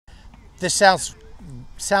this sounds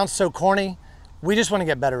so corny. We just want to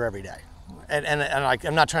get better every day. And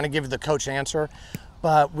I'm not trying to give the coach answer,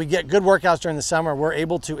 but we get good workouts during the summer. We're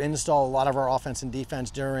able to install a lot of our offense and defense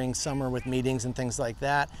during summer with meetings and things like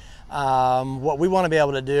that. What we want to be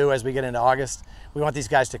able to do as we get into August, we want these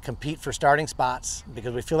guys to compete for starting spots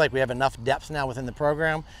because we feel like we have enough depth now within the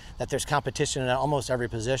program that there's competition in almost every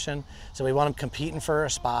position. So we want them competing for a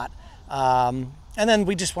spot. And then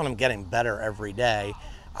we just want them getting better every day.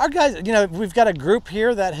 Our guys, you know, we've got a group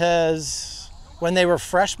here that has, when they were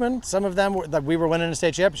freshmen, some of them, we were winning a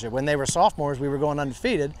state championship. When they were sophomores, we were going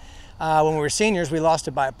undefeated. When we were seniors, we lost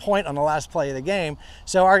it by a point on the last play of the game.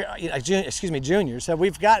 So juniors. So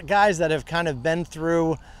we've got guys that have kind of been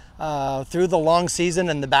through the long season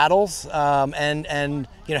and the battles, and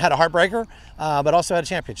had a heartbreaker, but also had a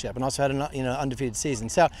championship and also had an undefeated season.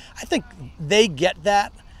 So I think they get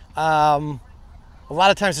that. A lot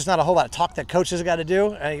of times there's not a whole lot of talk that coaches got to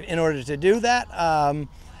do in order to do that.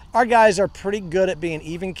 Our guys are pretty good at being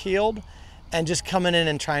even-keeled and just coming in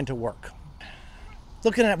and trying to work.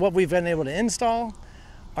 Looking at what we've been able to install,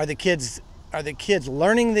 are the kids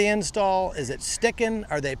learning the install? Is it sticking?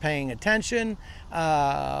 Are they paying attention?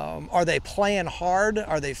 Are they playing hard?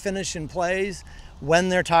 Are they finishing plays when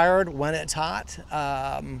they're tired, when it's hot?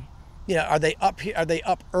 Are they up here? Are they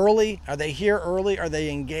up early? Are they here early? Are they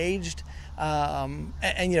engaged?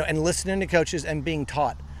 And listening to coaches and being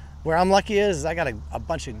taught. Where I'm lucky is I got a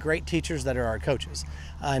bunch of great teachers that are our coaches,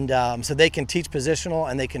 and so they can teach positional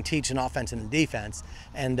and they can teach an offense and a defense.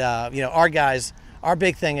 And our guys, our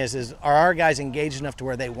big thing is are our guys engaged enough to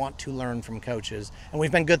where they want to learn from coaches? And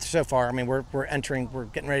we've been good so far. I mean, we're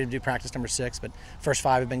getting ready to do practice number 6, but first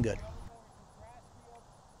 5 have been good.